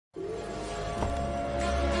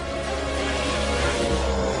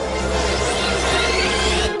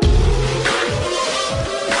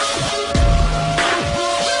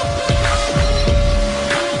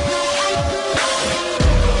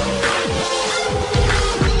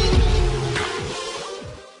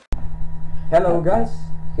Hello guys,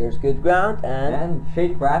 Here's Good Ground and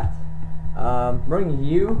Shadecraft bringing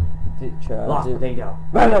you Lost Potato.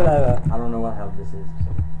 Blah, blah, blah, blah. I don't know what hell this is.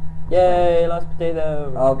 So. Yay, Lost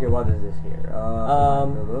Potato. Okay, what is this here?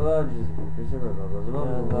 Lost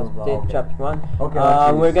Potato Chapter 1.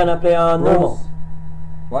 Okay, we're gonna play on normal.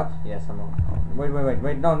 What? Yes, I'm on.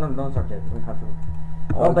 Wait, no, don't start yet. We have to.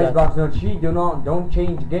 Oh, base blocks don't cheat. Don't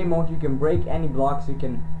change game mode. You can break any blocks. You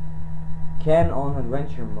can on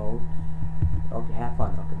adventure mode. Okay, have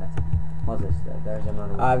fun. Okay, that's it. What's this? There's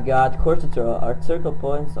another one. I've got course tutorial. Are circle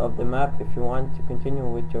points of the map. If you want to continue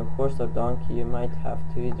with your horse or donkey, you might have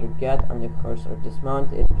to either get on the horse or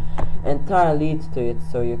dismount it and tie a lead to it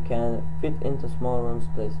so you can fit into small rooms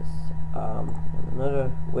places.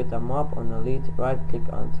 Another with a mop on the lead, right click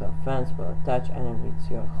onto a fence will attach any leads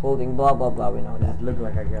you're holding, blah blah blah, we know that. Does it look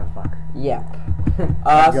like I give a fuck? Yep.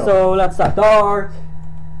 So let's start.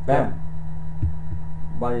 Bam. Yeah.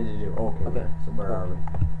 What did you do? Okay. So where are we?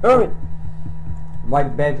 Irwin!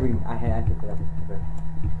 White bedroom. I picked it up. Okay.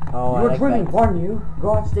 Oh, You were dreaming, weren't you?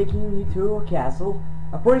 God's taking you to a castle.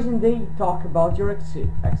 A person they talk about your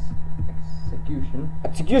execution.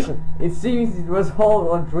 Execution! It seems it was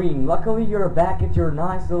all a dream. Luckily you're back at your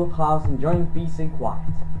nice little house enjoying peace and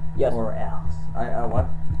quiet. Yes. Or else. What?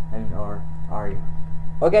 Or are you?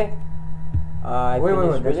 Okay. Wait,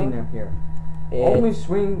 there's reading. something up here. Only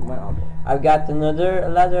swing. Well, okay. I've got another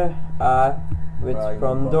letter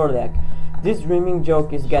from Dorleac. This dreaming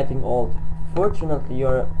joke is getting old. Fortunately,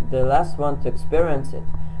 you're the last one to experience it.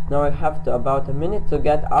 Now I have about a minute to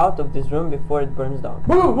get out of this room before it burns down.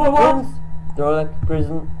 Prince Dorleac,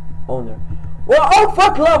 prison owner. Well, oh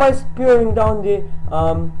fuck! Lava is spearing down the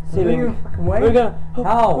ceiling. We're gonna.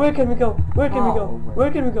 How? Where can we go? Where can we go?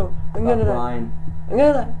 Where can we go? I'm gonna die. I'm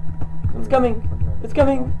gonna die. It's coming. It's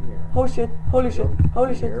coming. Oh shit! Holy shit!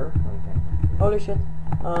 Holy shit! Holy shit!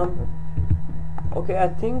 Okay, I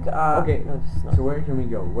think. Okay. No, this is not. So where can we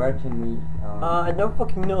go? Where can we? I don't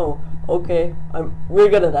fucking know. Okay, we're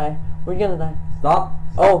gonna die. We're gonna die. Stop.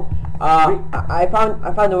 Oh, I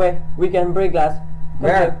found a way. We can break glass.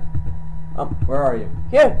 Where? Where are you?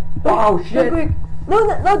 Here. Oh shit! Quick! No,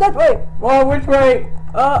 not that way. Well, which way?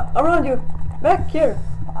 Around you. Back here.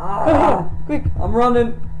 Come here, quick. I'm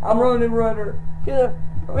running. I'm running, runner. Here.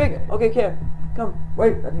 Quick. Okay, here. Come.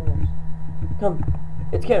 Wait, I think there's. Come.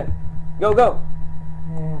 It's here. Go, go.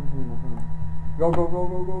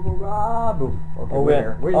 Go. Ah, boof. Okay, Oh,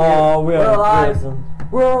 we're we're alive. prison.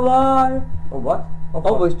 We're alive. Oh, what? Oh,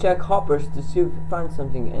 Always check hoppers to see if you find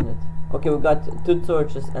something in it. Okay, we got 2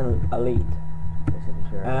 torches and a lead.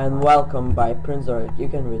 And welcome by Prince Dorleac. You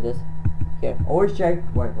can read this. Here. Always check.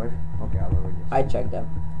 Wait. Okay, I will read this. I checked them.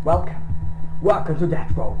 Welcome to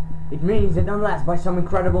Death Row. It means that unless by some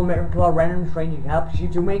incredible miracle or random stranger helps you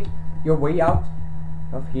to make your way out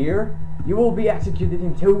of here, you will be executed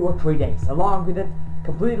in 2 or 3 days, along with that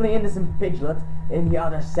completely innocent Piglet in the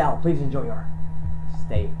other cell. Please enjoy your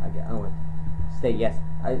stay. Stay. Yes.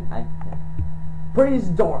 Yeah. Prince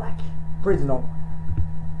Dorleac. Prisoner.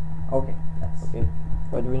 Okay. That's Okay.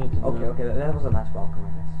 What do we need to do? Okay. That was a nice welcome, I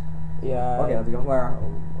guess. Yeah. Okay, let's go.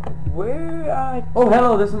 Where? Oh,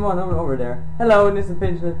 hello, there's someone over there. Hello, Mr.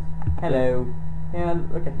 Piglet. Hello. And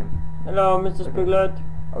look at him. Hello, Mr. Piglet.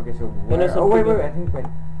 Okay, so where? Oh, wait, I think, wait.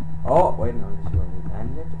 Oh, wait, no, this is where we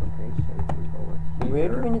landed. Okay, so if we go over here. Where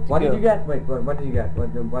do we need to What go? did you get? Wait, what did you get?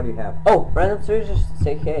 What do you have? Oh, random strangers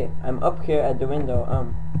say hey. I'm up here at the window.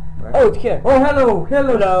 Where? Oh, it's here. Oh, hello.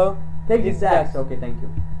 Hello. Take this axe. Okay, thank you.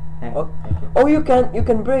 Thank you. Oh, you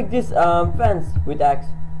can break this fence with axe.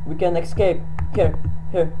 We can escape. Here,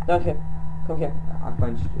 down here. Come here. I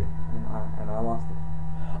punched you, and I lost it.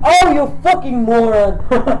 Oh, you fucking moron!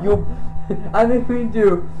 You. I didn't mean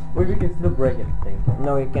to. Well, you can still break it. Thank you.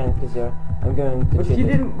 No, you can't, cause I'm going to. But cheat you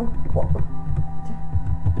it. didn't.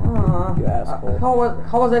 You asshole.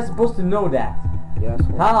 How was I supposed to know that? You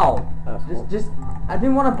asshole. How? Asshole. Just. I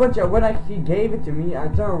didn't want to punch you. When he gave it to me, I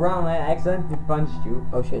turned around and I accidentally punched you.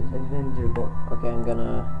 Oh shit. And then you go. Okay, I'm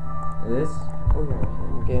gonna. This. Oh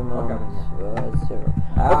yeah. Game on Okay, 0.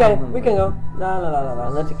 Okay, we can go. La.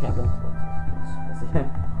 Nothing happened. Nothing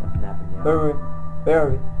happened. Yeah. Where are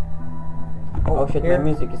we? Oh shit, here. my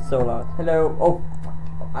music is so loud. Hello. Oh,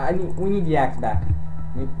 we need the axe back.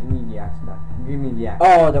 We need the axe back. Give me the axe.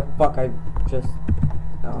 Oh the fuck! I just.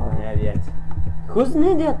 Oh, an idiot. Who's an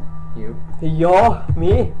idiot? You. Yo,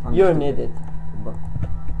 me? You're an idiot. But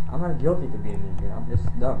I'm not guilty to being an idiot. I'm just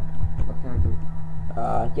dumb. What can I do?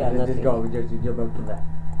 Yeah, nothing. Just go. Just go to that.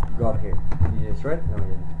 Go up here. Did you just right? No, you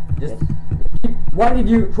didn't. Just. Yes. Why did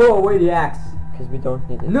you throw away the axe? because we don't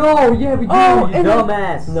need it. No, yeah, we do, Oh, you and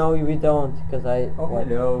dumbass! No, we don't, because I... Oh, what?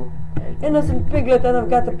 hello. Innocent Piglet, and I've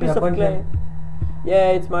got a Can piece I of punch clay. him? Yeah,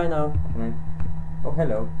 it's mine now. Can I? Oh,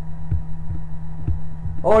 hello.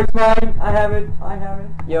 Oh, it's mine! I have it! I have it!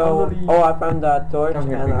 Yo, oh, I found a torch Come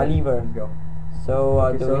here, and a Piglet. lever. Let's go. So,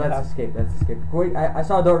 Okay, do so we let's have... escape, let's escape. Wait, I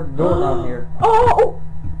saw a door down here. Oh!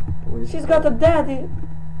 Oh, She's got a daddy!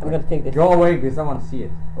 I'm gonna take this. Go away, because I want to see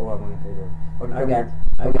it. Oh, I'm gonna take it. Okay, come here.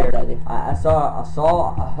 I Come got here. daddy. I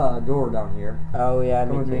saw a door down here. Oh yeah,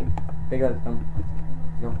 Come me with too. me. Piglet, come.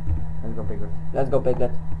 Let's go, Piglet. Let's go,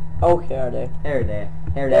 Piglet. Oh, here are they. Here it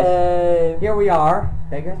is. Yay! Here we are,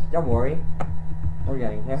 Piglet. Don't worry. We're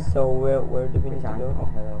getting here. So where do we need to Time. go? Oh,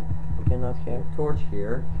 hello. Okay, not here. Torch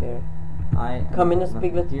here. Here. Come in,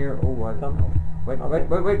 Piglet. Here. Oh, what? Come. No. Wait,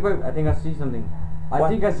 Okay. wait. I think I see something. What? I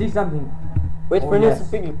think I see something. Wait Oh, for yes.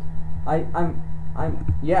 Innocent Piglet.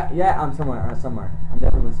 I'm somewhere. I'm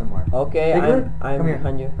definitely somewhere. Okay, Piglet? I'm Come here.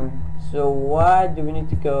 behind you. Come here. So why do we need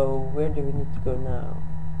to go? Where do we need to go now?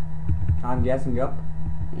 I'm guessing up.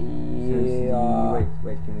 Yeah.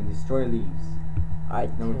 Wait, can we destroy leaves? I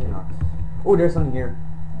No, we think. cannot. Oh, there's something here.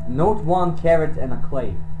 Note 1, carrot, and a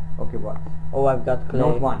clay. Okay, what? Oh, I've got clay.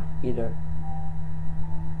 Note 1. Either.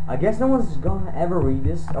 I guess no one's gonna ever read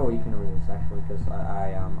this. Oh, you can read this actually, because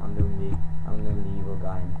I'm doing the evil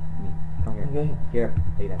guy in me. Come here. Okay. Here,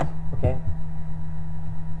 take that. Okay.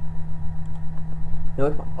 No,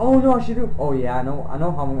 it, Oh no, I should do. Oh yeah, I know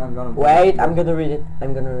how I'm gonna. wait, I'm gonna read it.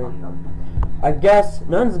 I'm gonna read it. I guess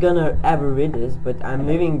none's gonna ever read this, but I'm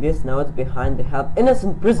leaving this note behind to help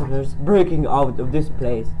innocent prisoners breaking out of this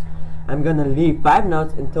place. I'm gonna leave 5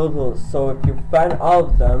 notes in total, so if you find all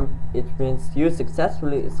of them, it means you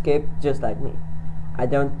successfully escaped just like me. I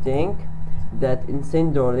don't think that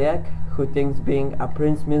insane Dorleac, who thinks being a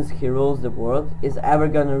prince means he rules the world, is ever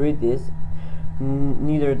gonna read this.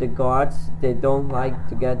 Neither the guards, they don't like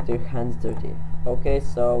to get their hands dirty. Okay,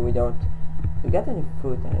 so we don't... You got any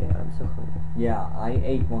food? I'm so hungry. Yeah, I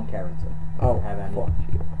ate 1 carrot. So I Oh, don't have any. fuck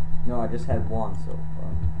you. No, I just had 1. So.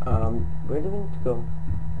 Where do we need to go?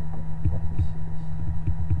 Let me see this.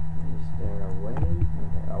 Is there a way?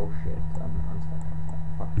 Okay. Oh shit! I'm stuck.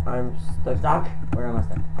 Fuck. I'm stuck. Stuck. Where am I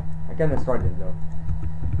stuck? I can destroy this though.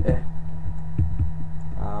 Yeah.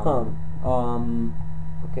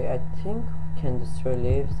 Okay, I think we can destroy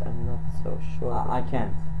leaves. I'm not so sure. I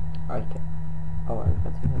can't. I can. Oh,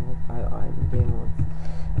 I'm game once.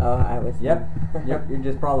 Oh, I was. Yep. Yep. You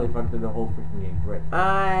just probably fucked with the whole freaking game. Great.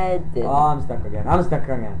 I did. Oh, I'm stuck again.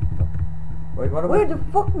 Wait, what? Where the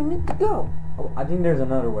fuck we need to go? Oh, I think there's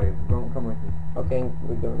another way. Come with me. Okay,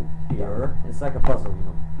 we're going Here. It's like a puzzle, you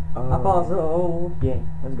know. Oh, A puzzle. Yeah.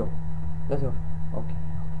 Let's go. let's go. Okay.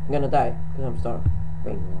 I'm gonna die because I'm starved.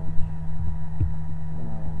 Wait.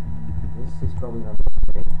 This is probably not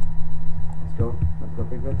the way. Let's go,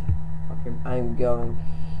 Piglet. Okay. I'm going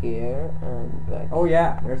here and back. Oh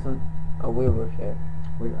yeah, there's some. Oh, we were here.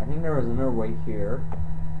 Wait, I think there was another way here.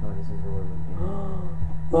 No, this is the way we came.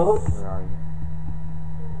 Oh. Where are you?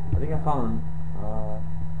 I think I found.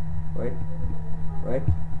 Wait. Wait,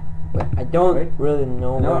 I don't Wait. really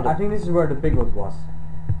know No, where the... I think this is where the Piglet was.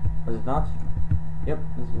 Was it not? Yep,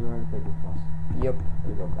 this is where the Piglet was. Yep.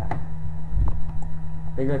 Let's go back.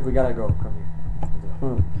 Piglet, we gotta go. Come here. Let's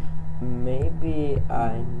go. Maybe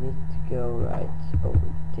I need to go right over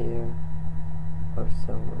there or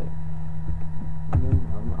somewhere.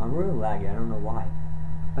 I'm really laggy. I don't know why.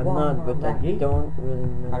 I'm not, but I laggy? don't really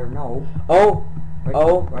know. I don't know. Oh! Wait,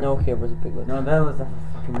 Oh! what? No, here was a Piglet. No, that was a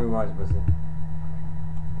fucking blue eyes, was it?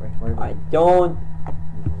 Wait. I don't...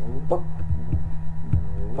 No. Fuck.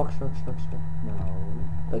 No. Fuck, shuck. No.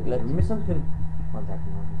 Piglet. Give me something. One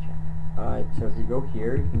second, let me check. Alright. So if you go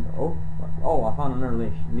here, you can go. Oh, I found another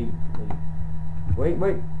leaf.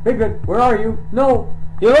 Wait. Piglet, where are you? No!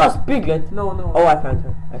 You lost Piglet! No. Oh, I found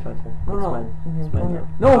her. No, It's no. mine. It's Come mine here.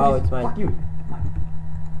 now. No, Oh, it's mine. Fuck you.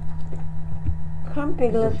 Come,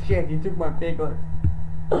 Piglet. Shit, you took my Piglet.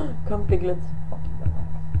 Come, Piglet. Fuck you,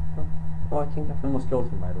 guys. Oh, I think I I found... almost killed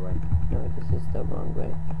him, by the way. No, this is the wrong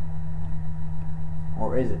way.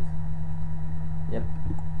 Or is it? Yep.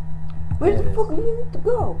 Where There the it fuck is. do we need to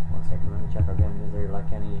go? 1 second, let me check again. Is there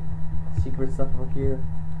like any secret stuff over here?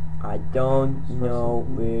 I don't Source know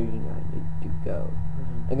of- where I need to go.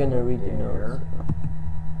 I'm gonna read the There. notes.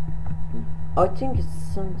 I think it's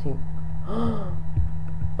something.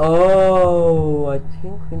 Oh, I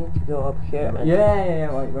think we need to go up here. And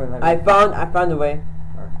Yeah. Wait. I found a way.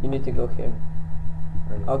 Where? You need to go here.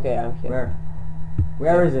 Where is it? Okay, I'm here.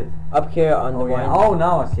 Where is it? Up here on the yeah. wine. Oh,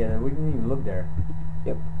 now I see it. We didn't even look there.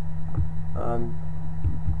 Yep.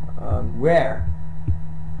 Where?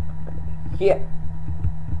 Here.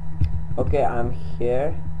 Okay, I'm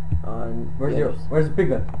here. On Where's the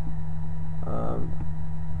piglet?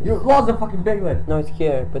 You lost the fucking piglet. No, it's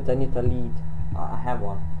here, but I need a lead. I have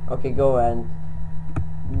one. Okay, go and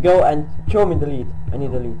show me the lead. I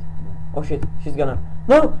need a lead. Oh shit, she's gonna.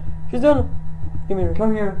 No, she's gonna. Give me her.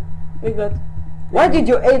 Come here, Piglet. Why did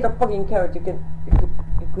you eat a fucking carrot? You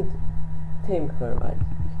could tame her, man.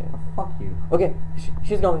 Okay. Oh, fuck you. Okay,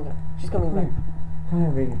 she's coming back. She's coming back. Come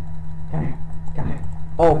here, baby. Come here. Come here.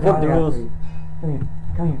 Oh, fuck the rules. Come here.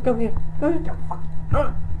 Come here. Come here. Come here.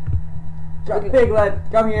 Fuck.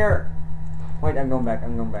 Piglet, come here. Wait, I'm going back.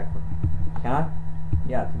 I'm going back. Can I?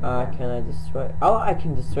 Yeah. Can I destroy? Oh, I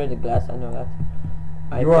can destroy the glass. I know that.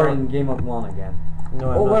 You are in game mode 1 again. No,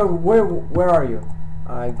 I'm not. Where are you?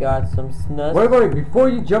 I got some snus. Wait, before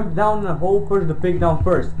you jump down in the hole, push the pig down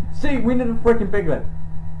first. See, we need a freaking piglet.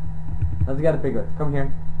 Let's get a piglet. Come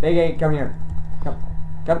here. Big A, come here. Come.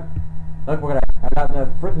 Look what I got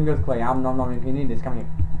the freaking good clay. No, if you need this, come here.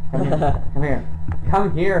 Come here. Come here.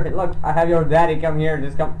 Come here. Look, I have your daddy. Come here.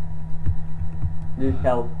 Just come. Dude,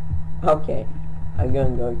 help. Okay. I'm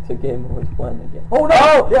gonna go to game mode 1 again. Oh no!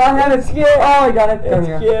 Oh, yeah, I have it. Scared. Oh, I got it. Come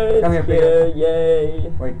here. Scared. Come here, scared. piglet.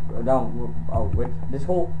 Yay. Wait, down. Oh, wait. This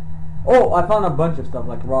hole. Oh, I found a bunch of stuff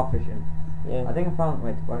like raw fish and. Yeah. I think I found.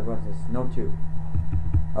 Wait, what's this? No 2.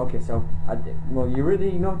 Okay, so well, you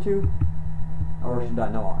really know 2, or should I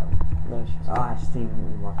know? No, she's I sting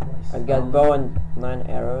in what place? I got bow and 9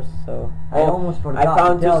 arrows, so I almost forgot I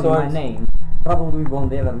found to tell 2 you my swords. name. Probably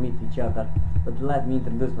won't ever meet each other, but let me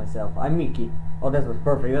introduce myself. I'm Mickey. Oh, that was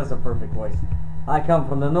perfect. That's a perfect voice. I come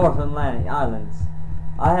from the Northern Islands.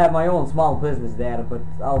 I have my own small business there, but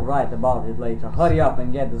I'll write about it later. Hurry up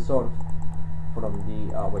and get the sword from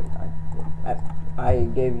the. Oh wait, I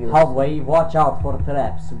gave you. Halfway. Watch out for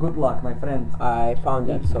traps. Good luck, my friend. I found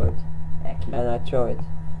that sword and I throw it.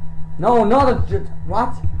 No, not a.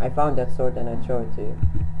 What? I found that sword and I throw it to you.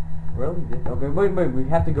 Really? Okay, wait. We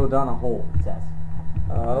have to go down a hole. It says.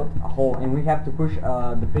 Oh. A hole, and we have to push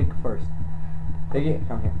the pig first. Piggy,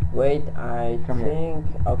 come here. Wait, I think.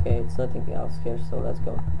 Okay, it's nothing else here, so let's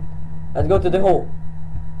go. Let's go to the hole.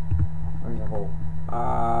 Where's the hole?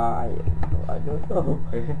 I don't know.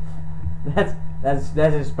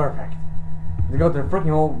 that is perfect. Let's go to the freaking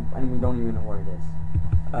hole, and we don't even know where it is.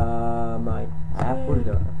 I have pushed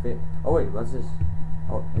the fit. Oh wait, what's this?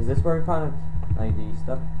 Oh, is this where we found it? Like the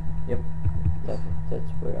stuff? Yep. That's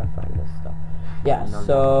where I find this stuff. Yeah. No,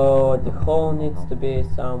 so the hole needs to be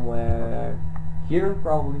somewhere. Here,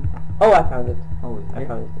 probably. Oh, I found it. Oh, I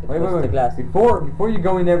found it. It wait. was the glass. Before you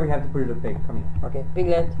go in there, we have to push the pig. Come here. Okay,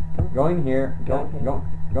 Piglet. Come. Go in here. Go. Go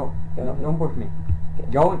No, in don't push me.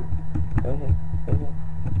 Okay. Go in. Go in here. Go in here.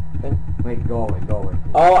 Go in. Wait, go away.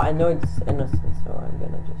 Oh, I know it's innocent, so I'm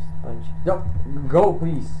gonna just punch. No, go,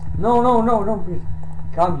 please. No, don't please.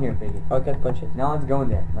 Come here, piggy. Oh, I can't punch it. Now let's go in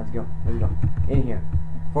there. Let's go. In here.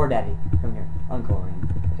 For daddy. Come here. Uncle.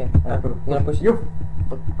 Okay, I'm gonna push it. You.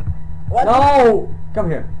 What? No! Come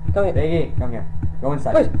here. Come here. Piggy, come here. Go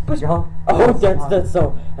inside. Push. Go. Oh, Go that's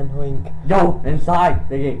so annoying. Go inside,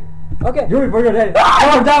 Piggy. Okay. Do it for your daddy. Go,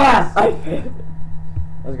 dumbass! I failed.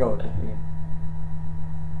 Let's go. Piggy.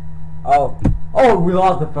 Oh. Oh, we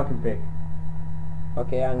lost the fucking pig.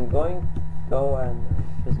 Okay, I'm going to go and.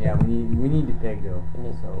 Yeah, we need the pig though.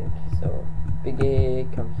 So, Piggy,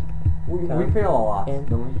 come here. We fail a lot,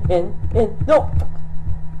 don't we? In. No!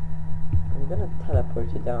 I'm gonna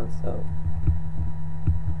teleport you down, so.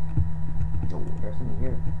 Oh, there's something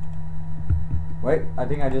here. Wait, I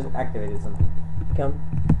think I just activated something. Come.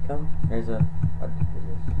 There's a. What is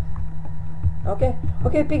this?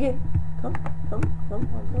 Okay, Piggy. Come.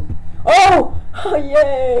 Oh!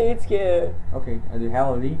 Yay! It's here. Okay, do you have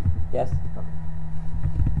a leaf? Yes. Okay.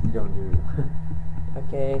 You don't do.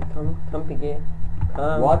 Okay, come, Piggy.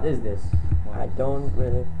 Come. What is this? I don't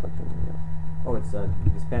really fucking know. Oh, it's a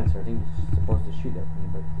dispenser. I think it's supposed to shoot at me,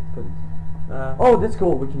 but it couldn't. Oh, that's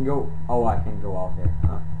cool. We can go. Oh, I can go out there,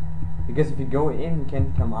 huh? Because if you go in, you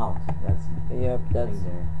can't come out. That's. Yep, that's.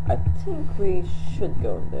 There. I think we should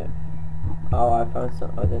go there. Oh, I found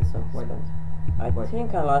some. Oh, that's some. I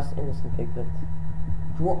think I lost innocent Piglet.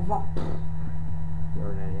 What?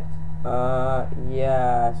 You're an idiot.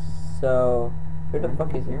 Yeah. So, where the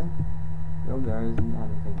fuck is here? No, there isn't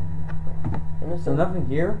anything. Innocent. So nothing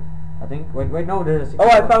here. I think. Wait, no, there's a. Oh,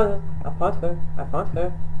 I found it. I found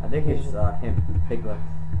her. I think it's him, Piglet.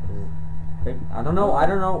 I don't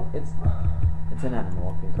know. It's an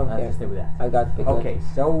animal. Okay, come let's here. just stay with that. I got Piglet. Okay,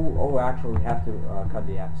 so actually we have to cut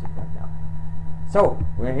the episode right now. So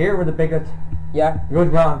we're here with the Piglet. Yeah. Good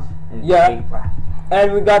grounds. And yeah.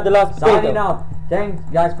 And we got the last signing out. Thanks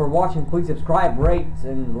guys for watching. Please subscribe, rate,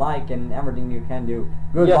 and like, and everything you can do.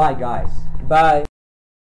 Goodbye, guys. Bye.